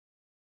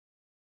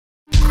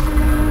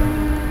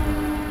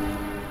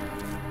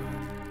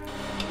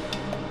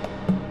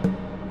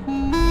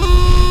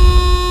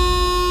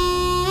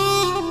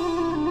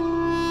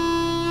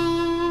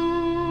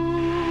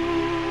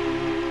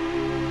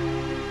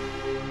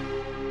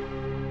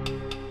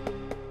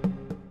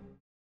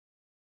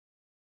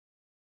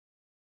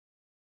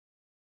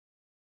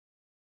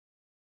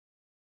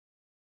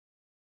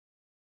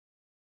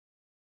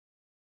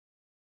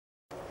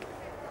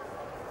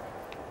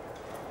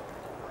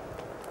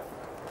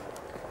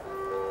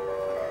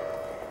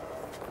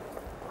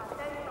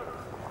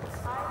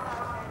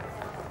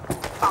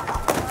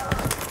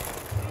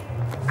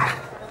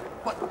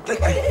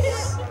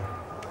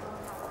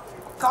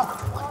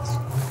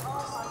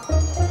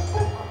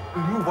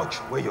Watch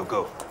where you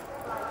go.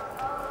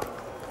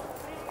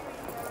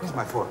 Where's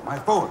my phone? My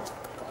phone!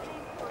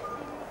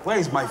 Where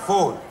is my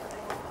phone?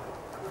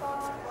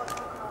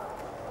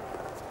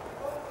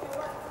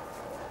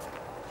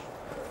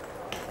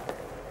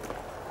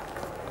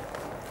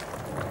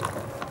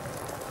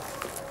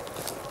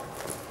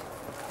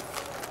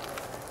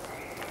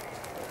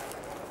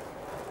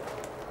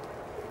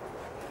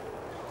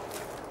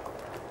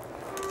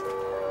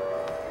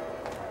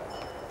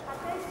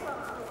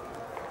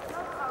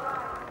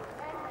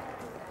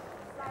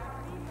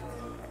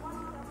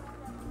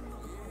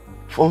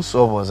 Phone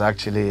Swap was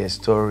actually a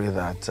story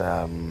that,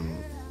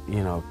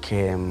 you know,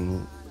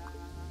 came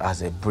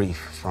as a brief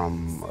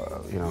from,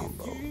 you know,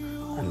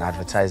 an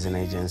advertising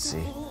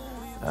agency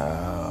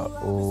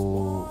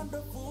who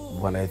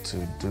wanted to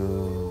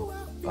do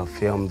a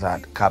film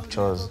that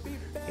captures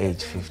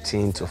age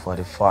 15 to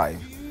 45,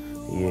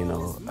 you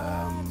know,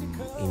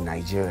 in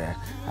Nigeria.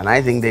 And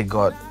I think they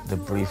got the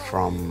brief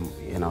from,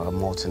 you know, a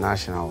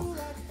multinational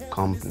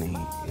company,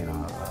 you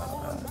know,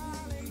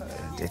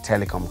 a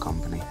telecom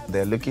company.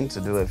 They're looking to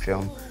do a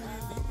film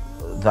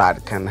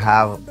that can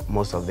have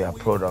most of their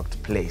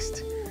product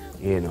placed,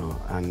 you know,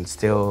 and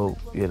still,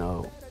 you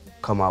know,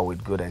 come out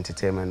with good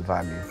entertainment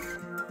value.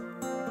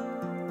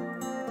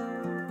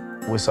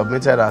 We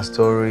submitted our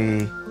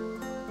story.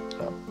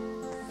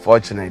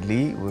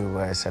 Fortunately, we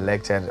were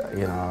selected,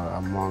 you know,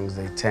 amongst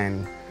the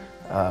 10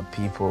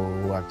 people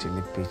who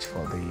actually pitched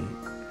for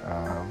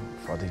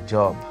the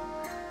job.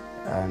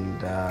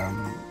 And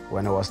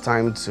when it was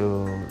time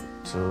to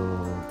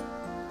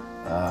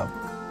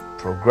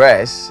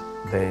progress,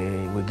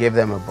 we gave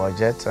them a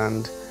budget,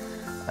 and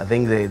I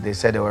think they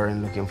said they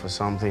weren't looking for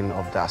something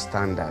of that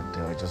standard.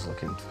 They were just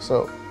looking for.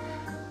 So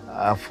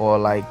for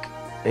like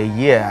a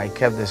year, I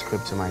kept the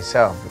script to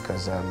myself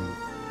because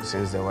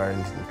since they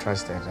weren't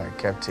interested, I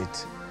kept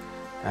it.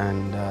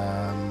 And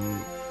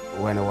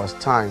when it was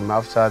time,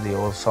 after the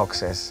whole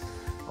success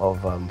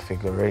of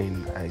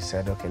Figurine, I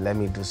said, okay, let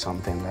me do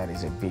something that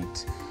is a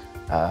bit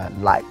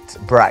light,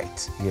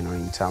 bright, you know,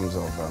 in terms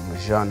of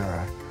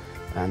genre.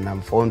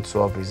 And Phone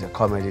Swap is a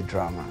comedy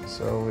drama,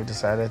 so we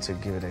decided to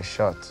give it a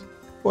shot.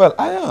 Well,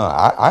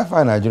 I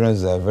find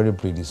Nigerians are very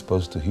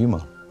predisposed to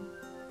humor.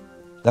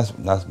 That's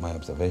my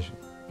observation,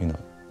 you know.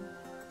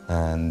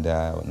 And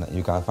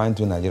you can find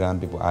two Nigerian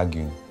people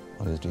arguing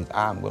on the street.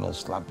 I'm going to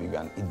slap you,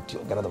 an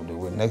idiot, get out of the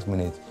way. Next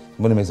minute,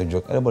 somebody makes a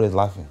joke, everybody's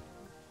laughing.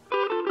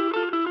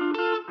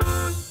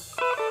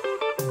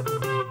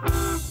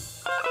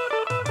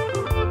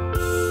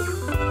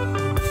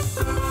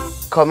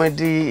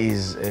 Comedy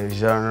is a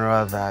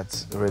genre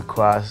that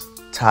requires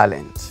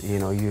talent. You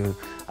know,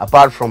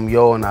 apart from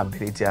your own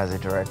ability as a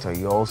director,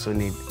 you also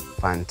need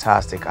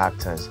fantastic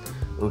actors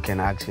who can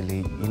actually,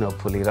 you know,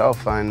 pull it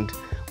off. And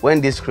when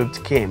this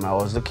script came, I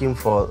was looking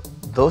for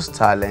those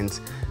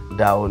talents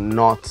that will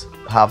not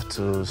have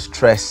to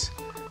stress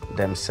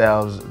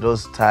themselves,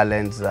 those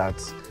talents that,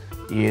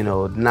 you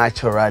know,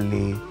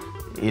 naturally,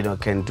 you know,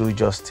 can do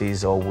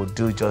justice or would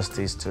do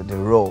justice to the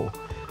role.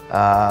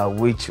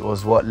 Which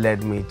was what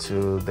led me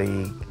to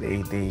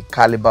the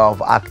caliber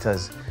of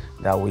actors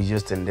that we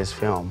used in this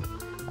film.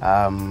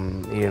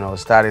 You know,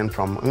 starting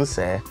from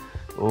Nse,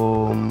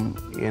 whom,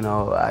 you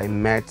know, I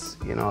met,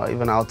 you know,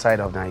 even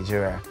outside of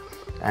Nigeria.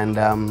 And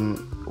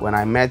when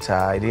I met her,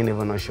 I didn't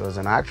even know she was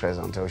an actress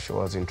until she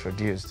was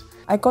introduced.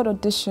 I got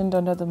auditioned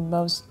under the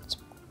most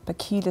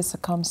peculiar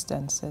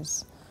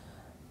circumstances.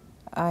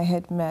 I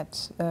had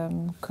met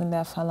Kunle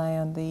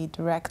Afolayan, the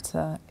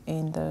director,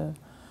 in the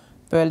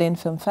Berlin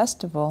Film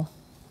Festival,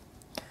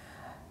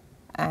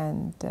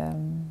 and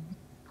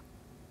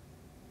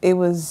it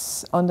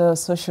was on the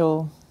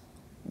social,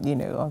 you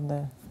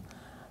know,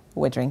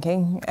 we're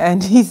drinking,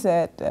 and he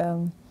said,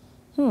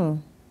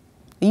 you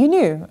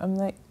knew? I'm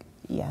like,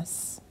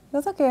 yes.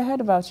 That's okay, I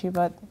heard about you,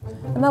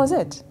 and that was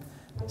it.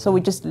 So we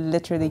just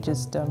literally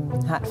just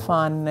had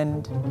fun.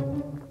 And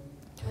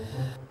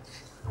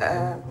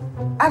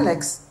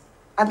Alex,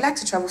 I'd like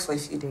to travel for a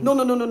few days.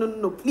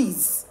 No,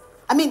 please.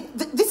 I mean,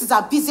 this is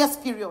our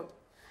busiest period.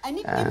 I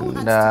need people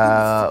and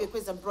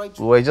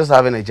we were just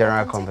having a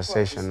general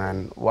conversation,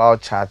 and while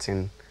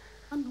chatting,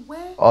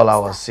 all I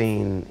was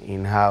seeing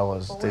in her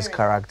was this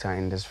character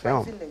in this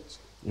film,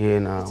 you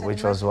know,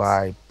 which was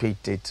why I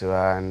pitched it to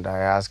her, and I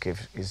asked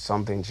if it's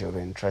something she would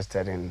be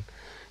interested in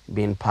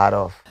being part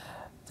of.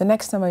 The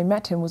next time I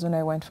met him was when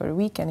I went for a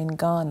weekend in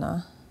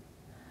Ghana,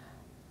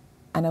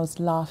 and I was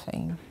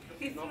laughing.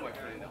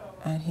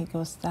 And he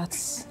goes,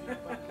 that's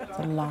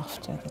the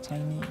laughter that I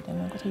need.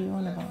 And I'm like, what are you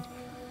on about?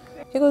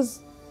 He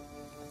goes,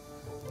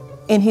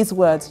 in his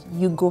words,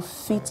 you go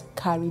fit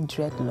carry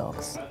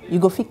dreadlocks. You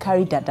go fit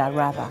carry dada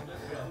rather.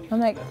 I'm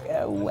like,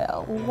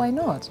 well, why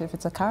not? If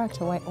it's a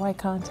character, why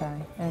can't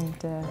I?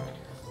 And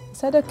he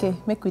said, okay,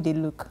 make with the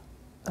look.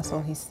 That's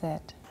all he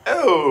said.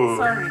 Oh,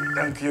 sorry.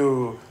 Thank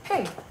you.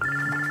 Hey.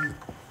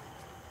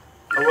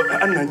 No,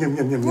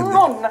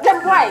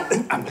 then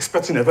why? I'm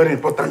expecting a very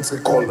important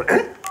call.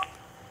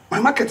 My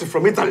market is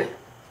from Italy.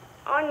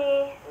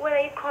 Honey, when are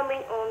you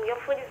coming home? Your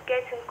food is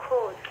getting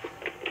cold.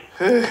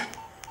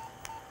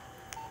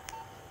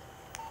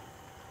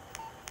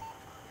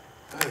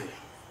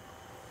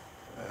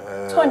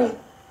 Tony.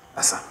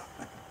 Asa.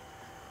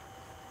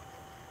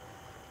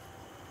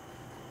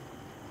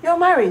 You're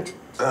married?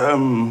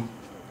 I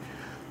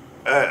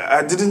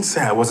didn't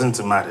say I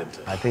wasn't married.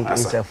 I think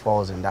Asa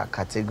falls in that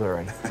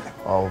category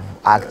of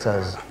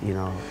actors, you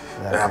know,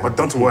 that but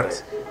don't worry.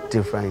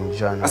 Different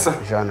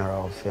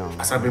genre of film.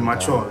 As I be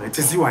mature, it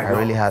is you I know. I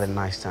really had a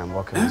nice time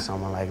working with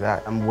someone like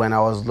that. And when I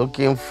was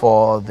looking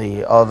for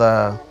the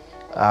other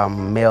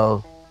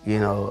male, you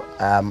know,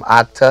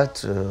 actor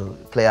to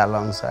play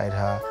alongside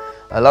her,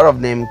 a lot of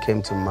names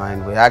came to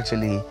mind. We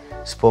actually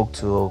spoke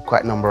to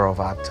quite a number of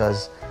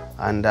actors.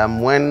 And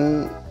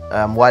when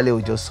Wale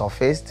Ojo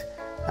surfaced,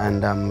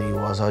 and he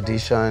was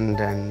auditioned,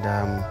 and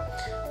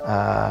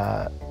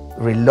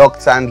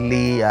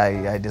reluctantly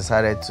I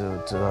decided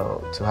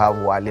to have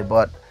Wale.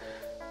 But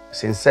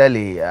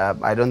sincerely,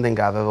 I don't think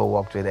I've ever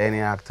worked with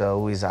any actor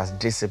who is as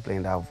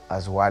disciplined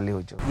as Wale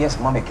Ojo. Yes,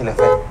 Mommy, kill it.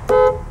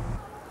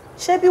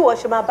 Shebi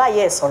Washima ba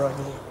yes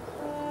already.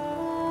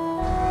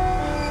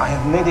 I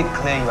have made it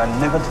clear you are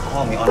never to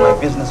call me on my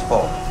business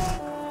phone.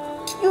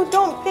 You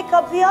don't pick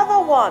up the other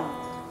one,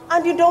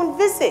 and you don't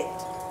visit.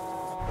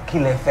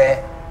 Kill it.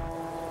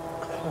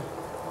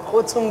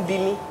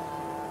 Bimi.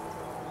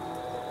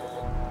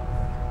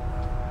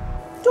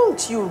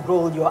 Don't you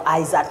roll your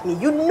eyes at me.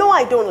 You know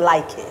I don't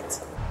like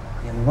it.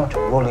 I am not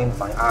rolling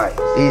my eyes.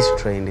 He's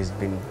trained, he's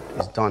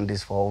done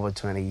this for over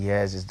 20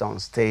 years, he's done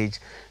stage,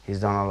 he's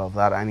done all of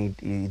that, and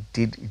he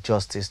did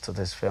justice to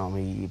this film.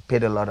 He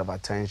paid a lot of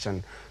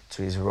attention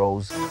to his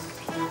roles.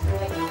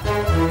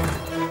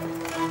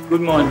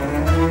 Good morning.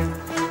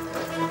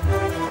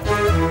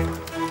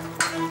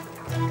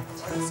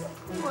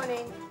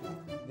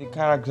 The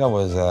character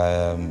was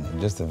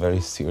just a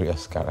very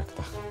serious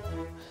character.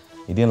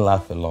 He didn't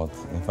laugh a lot.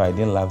 In fact, he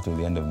didn't laugh till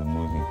the end of the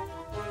movie.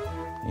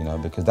 You know,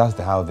 because that's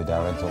how the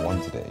director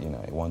wanted it. You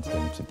know, he wanted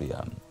him to be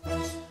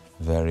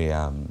very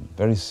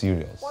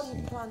serious. What do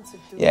you plan to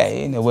do? Yeah,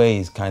 in a way,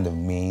 he's kind of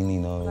mean. You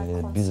know, he's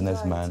a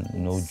businessman.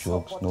 No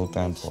jokes, no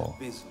time for.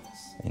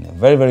 You know,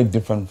 very, very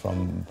different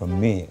from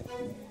me,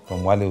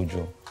 from Wale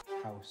Ojo.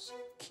 House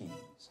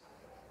Kings.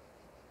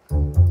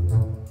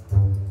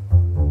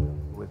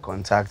 We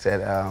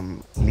contacted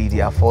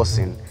Lydia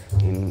Forsin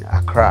in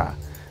Accra.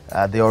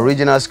 The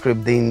original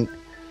script didn't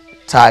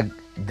tag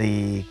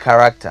the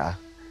character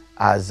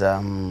as,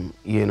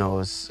 you know,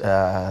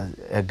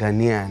 a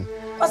Ghanaian,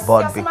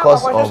 but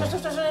because of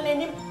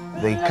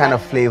the kind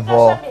of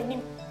flavor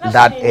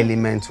that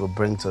element will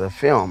bring to the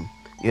film,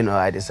 you know,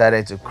 I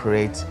decided to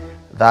create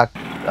that,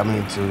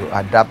 to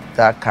adapt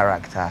that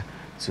character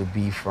to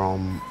be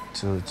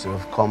to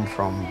have come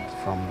from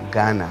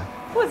Ghana.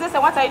 Who is this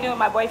and what are you doing with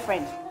my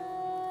boyfriend?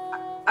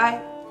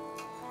 I...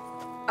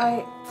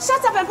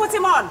 Shut up and put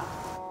him on!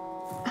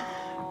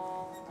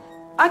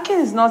 Akin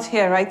is not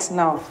here right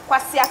now.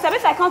 Kwasi, I said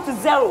if I count to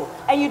 0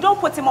 and you don't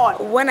put him on.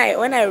 When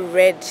I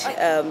read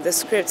the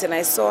script and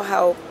I saw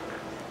how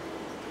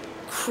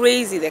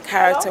crazy the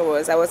character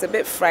was, I was a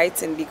bit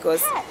frightened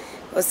because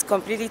it was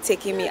completely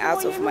taking me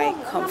out of my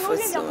comfort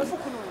zone.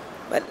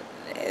 But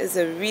it's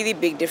a really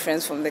big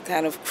difference from the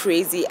kind of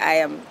crazy I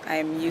am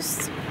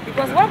used to.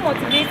 Because what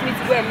motivates me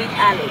to go and meet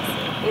Alex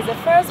is the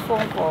first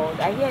phone call,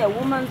 I hear a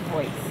woman's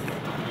voice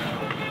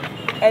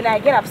and I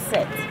get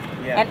upset.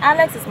 Yeah. And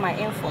Alex is my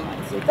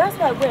informant, so that's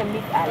why I go and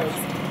meet Alex.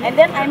 And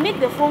then I make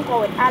the phone call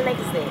with Alex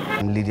there.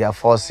 And Lydia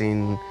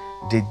Forsin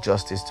did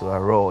justice to her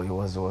role. It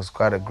was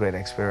quite a great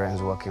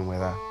experience working with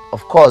her.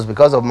 Of course,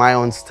 because of my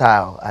own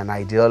style and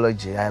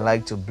ideology, I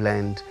like to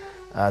blend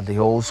the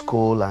old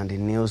school and the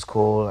new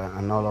school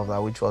and all of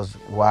that, which was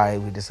why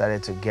we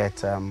decided to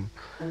get...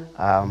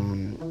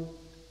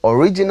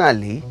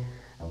 originally,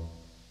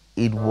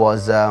 it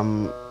was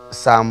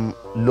Sam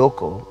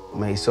Loco,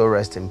 may he so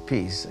rest in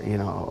peace, you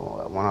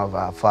know, one of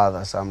our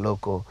fathers, Sam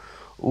Loco,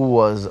 who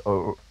was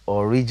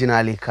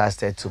originally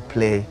casted to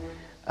play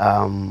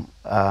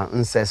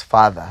Nse's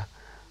father.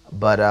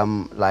 But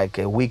like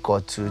a week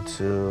or two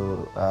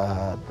to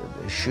the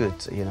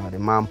shoot, you know, the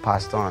man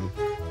passed on,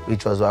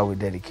 which was why we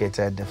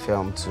dedicated the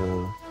film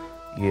to,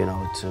 you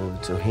know,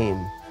 to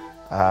him.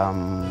 I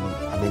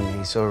mean,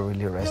 he so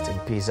really rest in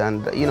peace.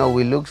 And, you know,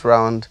 we looked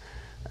around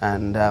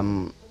and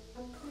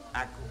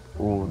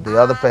the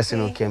other person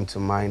who came to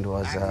mind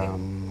was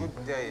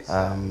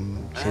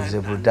Chief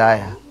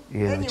Zebudaya,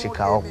 you know,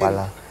 Chika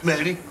Okpala.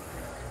 Mary,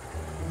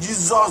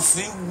 Jesus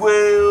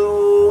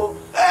will.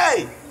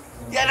 Hey,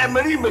 yeah,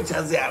 Mary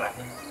Machaziara.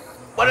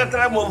 What a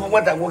time of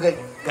what I work at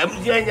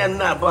Camjian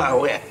Napa,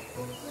 where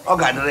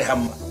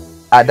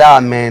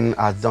Ada Men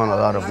has done a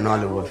lot of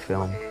Nollywood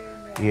film,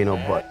 you know,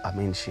 but I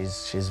mean,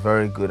 she's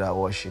very good at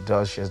what she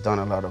does. She has done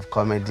a lot of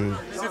comedy.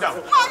 Sit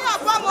down.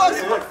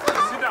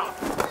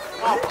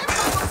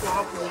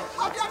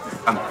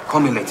 I'm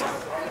coming later.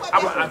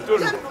 I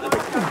told you.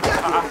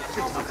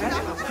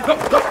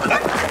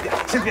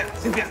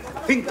 Cynthia,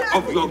 think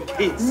of your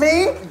kids.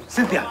 Me?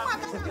 Cynthia.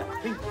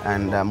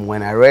 And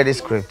when I read the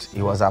script,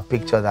 it was a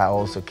picture that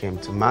also came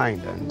to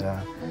mind, and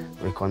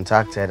we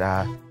contacted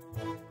her.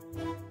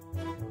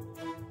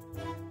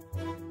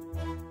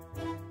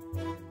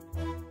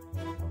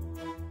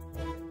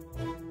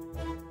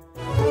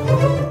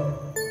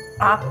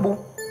 akpu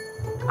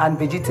and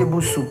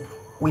vegetable soup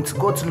with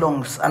goat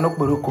lungs and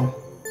okporoko.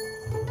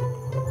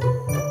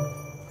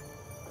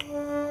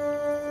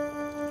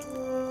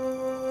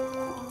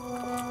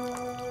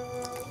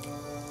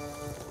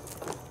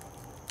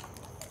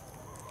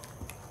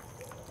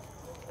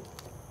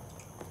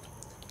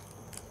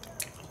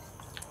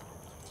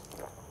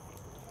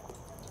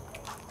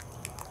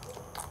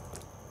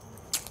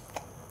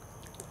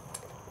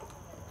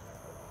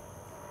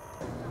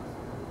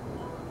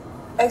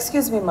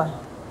 Excuse me, ma.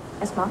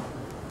 Yes, ma'am.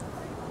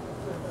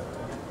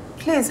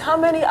 Please, how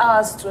many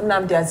hours to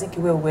Nnamdi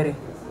Azikiwe Owerri?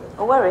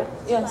 Owerri?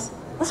 Yes.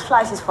 This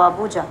flight is for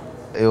Abuja.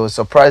 It will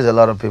surprise a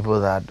lot of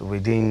people that we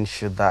didn't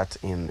shoot that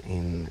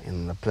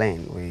in the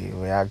plane.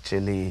 We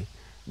actually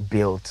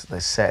built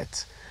the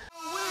set.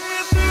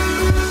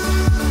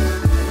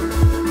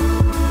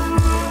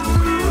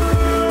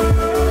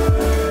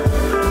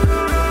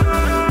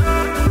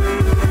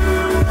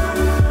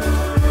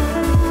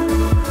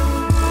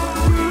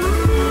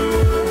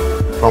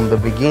 From the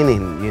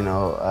beginning, you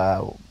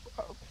know,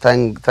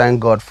 thank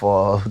God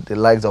for the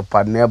likes of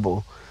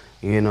Padnebo,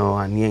 you know,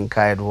 and Yinka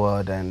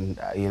Edward and,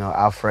 you know,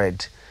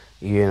 Alfred,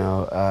 you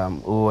know,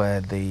 who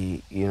were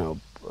the, you know,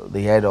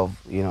 the head of,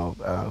 you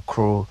know,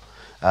 crew.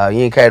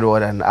 Yinka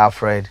Edward and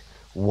Alfred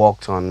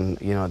worked on,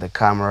 you know, the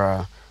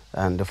camera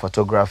and the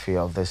photography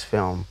of this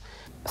film.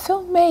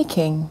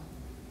 Filmmaking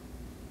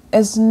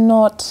is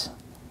not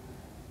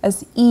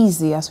as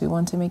easy as we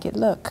want to make it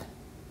look.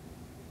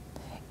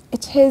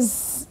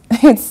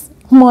 It's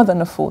more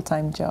than a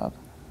full-time job.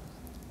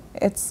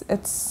 It's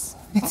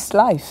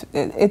life.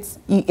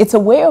 It's a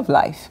way of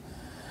life.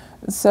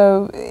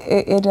 So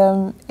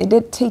it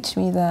did teach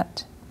me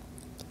that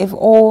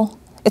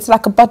it's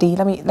like a body.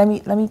 Let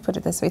me put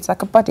it this way. It's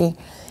like a body.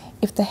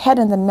 If the head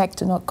and the neck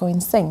do not go in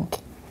sync,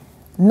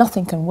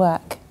 nothing can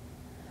work.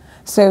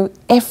 So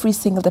every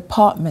single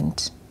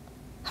department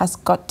has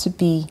got to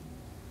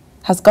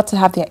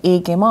have their A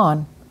game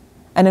on,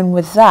 and then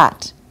with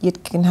that, you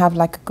can have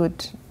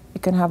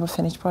a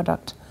finished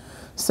product.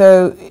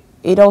 So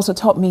it also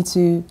taught me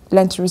to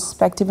learn to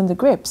respect even the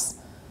grips,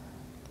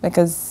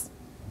 because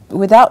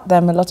without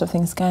them, a lot of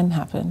things can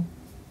happen.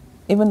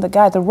 Even the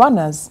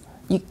runners,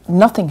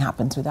 nothing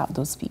happens without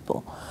those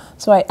people.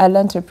 So I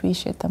learned to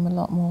appreciate them a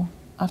lot more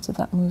after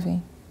that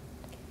movie.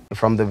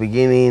 From the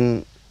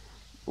beginning,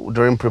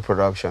 during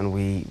pre-production,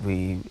 we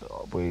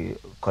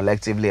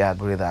collectively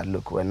agreed that,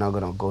 look, we're not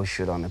going to go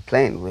shoot on a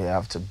plane. We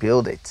have to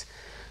build it.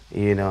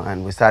 You know,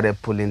 and we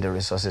started pulling the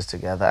resources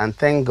together. And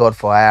thank God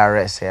for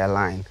IRS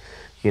Airline,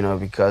 you know,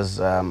 because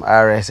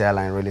IRS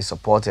Airline really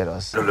supported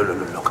us.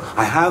 Look,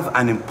 I have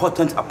an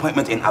important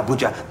appointment in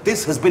Abuja.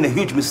 This has been a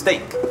huge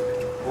mistake.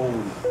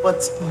 Oh,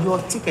 but your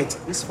ticket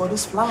is for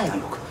this flight. Now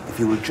look, if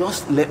you will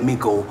just let me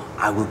go,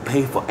 I will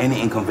pay for any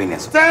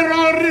inconvenience.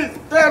 Terrorist!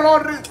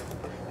 Terrorist!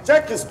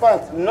 Check his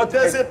pants.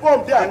 There's a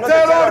bomb there.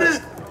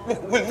 Terrorist!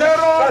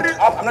 Terrorist!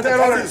 I'm not a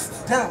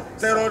terrorist.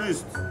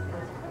 Terrorist!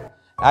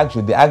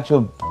 Actually, the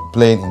actual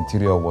plane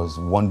interior was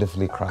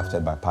wonderfully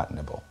crafted by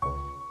Padnebo.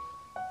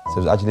 So it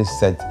was actually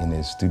set in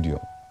a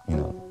studio, you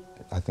know.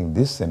 I think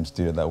this same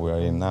studio that we are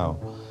in now,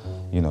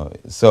 you know.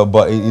 So,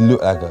 but it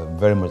looked like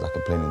very much like a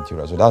plane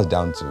interior. So that was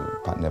down to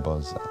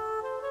Padnebo's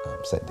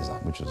set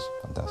design, which was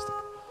fantastic.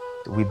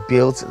 We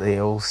built the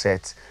whole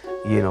set,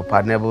 you know.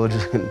 Padnebo,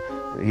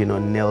 you know,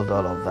 nailed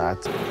all of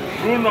that.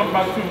 Rule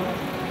number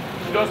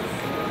 2, just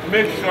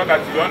make sure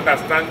that you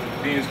understand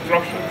the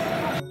instructions.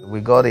 We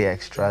got the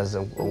extras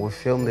and we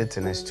filmed it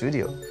in a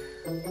studio.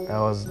 That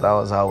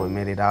was how we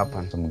made it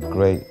happen. Some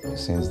great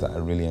scenes that I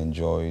really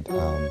enjoyed.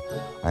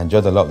 I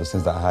enjoyed a lot of the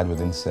scenes that I had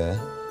with Inse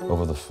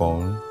over the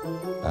phone.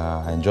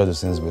 I enjoyed the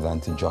scenes with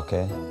Auntie Joke,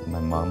 my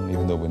mom,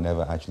 even though we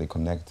never actually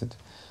connected.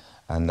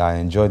 And I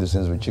enjoyed the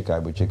scenes with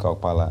Chika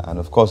Okpala. And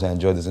of course I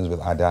enjoyed the scenes with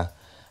Ada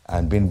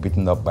and being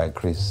beaten up by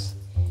Chris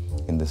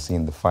in the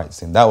fight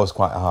scene. That was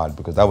quite hard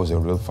because that was a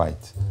real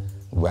fight.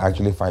 We were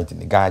actually fighting.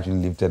 The guy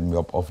actually lifted me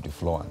up off the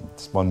floor and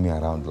spun me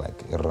around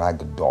like a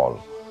rag doll.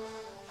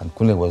 And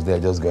Kunle was there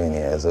just going,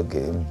 yes,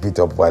 okay, beat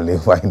up Wale,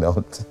 why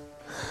not?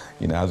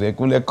 You know, I was like,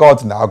 Kunle,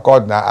 cut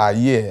now,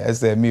 yeah. I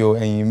said,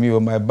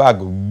 my bag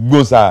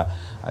goes out.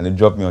 And he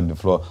dropped me on the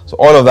floor. So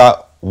all of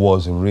that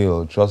was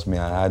real. Trust me,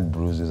 I had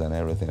bruises and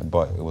everything,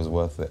 but it was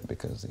worth it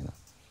because, you know,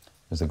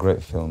 it was a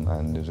great film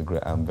and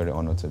I'm very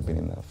honored to have been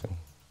in that film.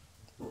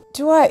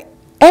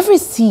 Every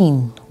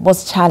scene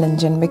was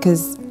challenging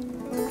because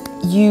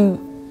you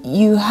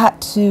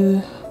had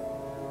to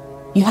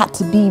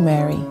be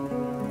Mary.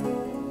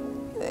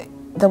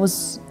 There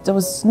was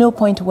no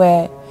point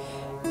where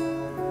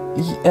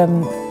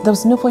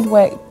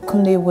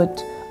Kunle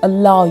would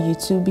allow you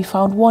to be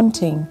found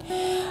wanting,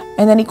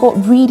 and then it got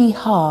really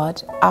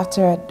hard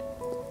after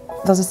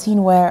there was a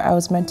scene where I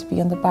was meant to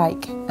be on the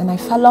bike and I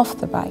fell off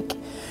the bike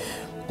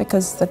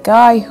because the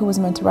guy who was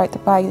meant to ride the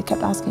bike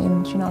kept asking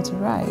him, "Do you know how to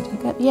ride?" He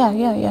got, yeah.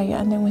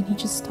 And then when he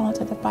just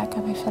started the bike,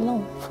 I fell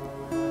off.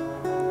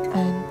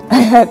 And I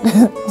had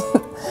the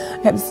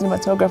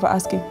cinematographer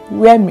asking,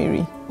 "Where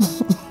Mary?"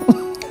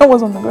 I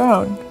was on the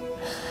ground.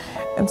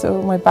 And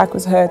so my back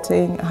was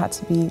hurting, I had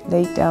to be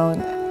laid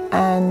down.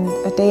 And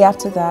the day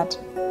after that,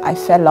 I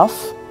fell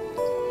off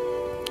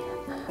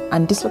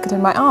and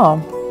dislocated my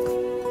arm.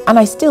 And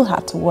I still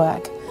had to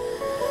work.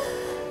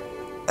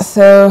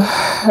 So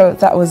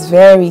that was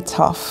very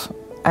tough.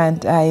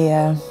 And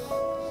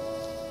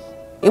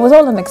it was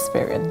all an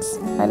experience.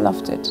 I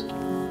loved it.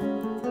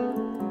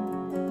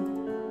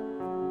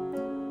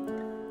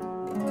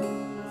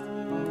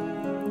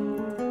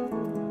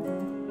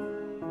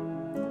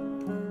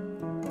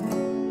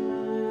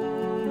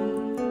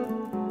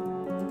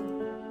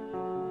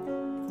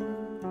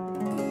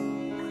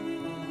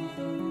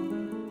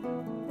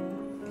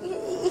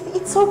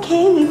 It's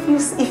okay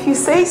if you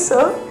say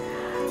so.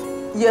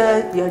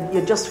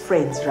 You're just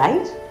friends,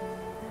 right?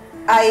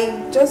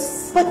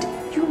 But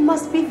you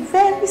must be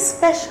very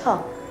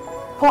special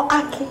for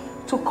Aki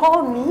to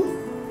call me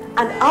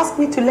and ask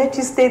me to let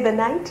you stay the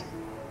night.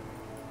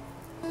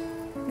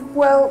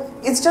 Well,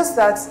 it's just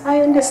that...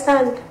 I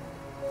understand.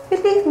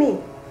 Believe me,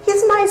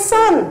 he's my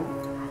son.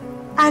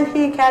 And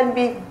he can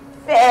be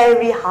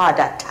very hard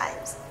at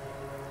times.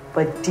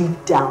 But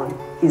deep down,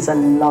 he's a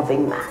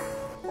loving man.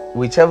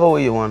 Whichever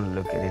way you want to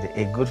look at it,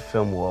 a good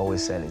film will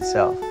always sell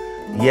itself.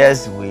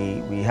 Yes,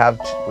 we have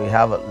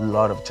a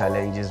lot of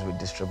challenges with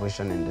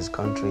distribution in this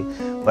country,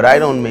 but I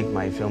don't make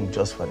my film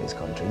just for this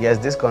country. Yes,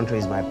 this country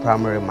is my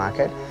primary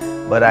market,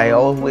 but I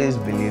always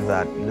believe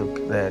that,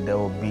 look, there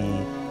will be,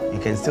 you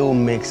can still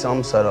make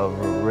some sort of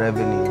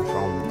revenue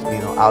from,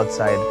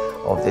 outside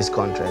of this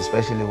country,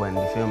 especially when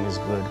the film is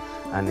good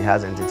and it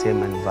has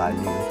entertainment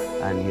value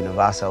and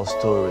universal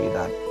story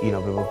that,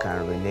 people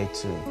can relate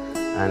to.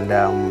 And,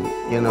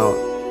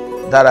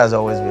 that has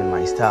always been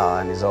my style,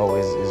 and is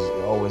always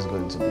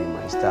going to be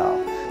my style.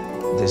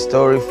 The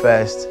story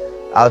first,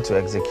 how to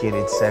execute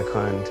it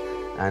second,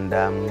 and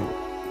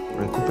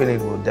recouping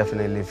it will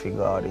definitely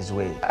figure out its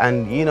way.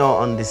 And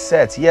on the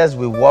set, yes,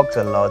 we worked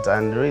a lot,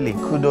 and really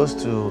kudos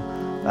to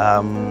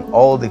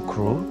all the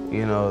crew,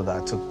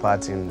 that took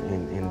part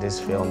in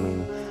this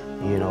filming,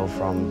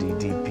 from the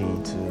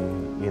DP to,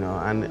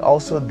 and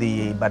also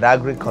the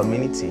Badagry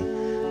community.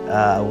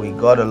 We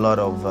got a lot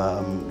of,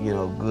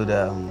 good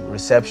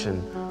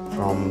reception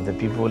from the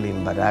people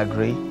in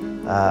Badagry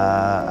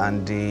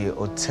and the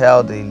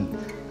hotel, the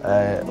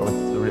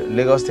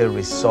Lagos State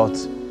Resort,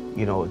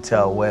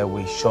 hotel where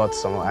we shot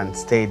some and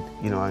stayed,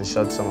 and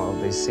shot some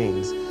of these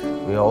scenes.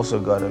 We also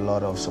got a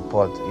lot of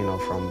support,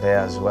 from there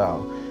as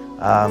well.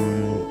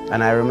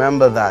 And I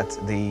remember that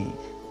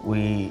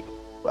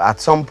at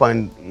some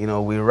point,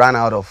 we ran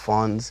out of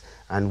funds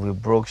and we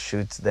broke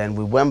shoots. Then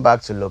we went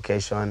back to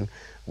location,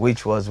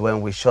 which was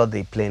when we shot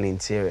the plane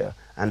interior,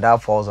 and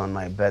that falls on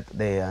my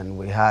birthday, and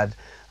we had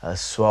a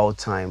swell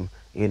time,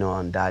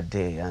 on that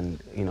day, and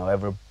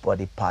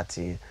everybody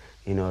party,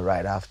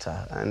 right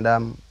after, and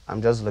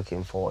I'm just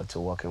looking forward to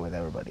working with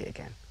everybody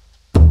again.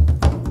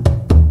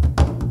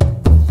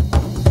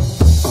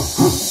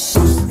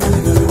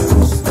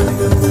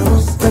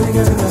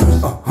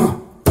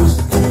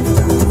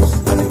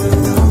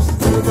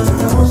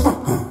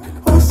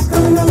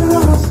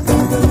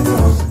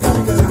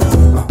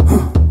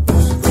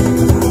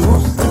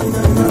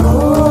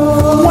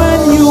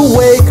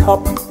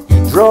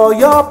 Draw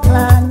your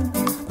plan,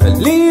 the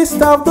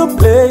list of the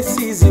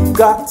places you've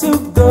got to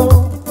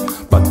go.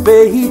 But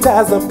fate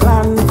has a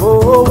plan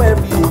for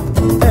everyone.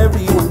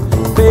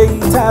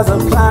 Fate has a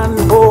plan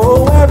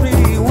for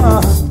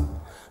everyone.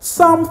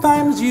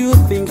 Sometimes you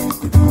think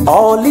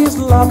all is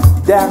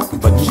locked down,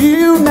 but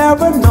you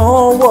never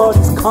know what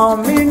is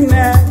coming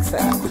next.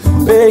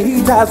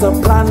 Fate has a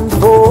plan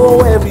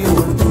for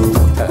everyone.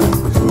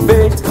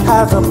 Fate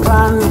has a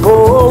plan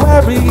for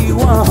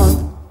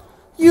everyone.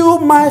 You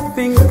might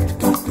think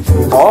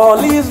all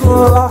is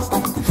lost.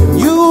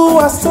 You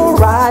are so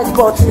right,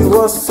 but you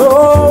are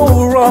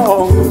so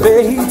wrong.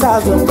 Fate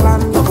has a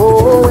plan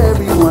for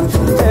everyone.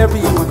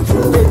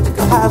 Fate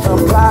has a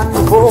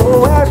plan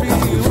for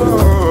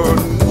everyone.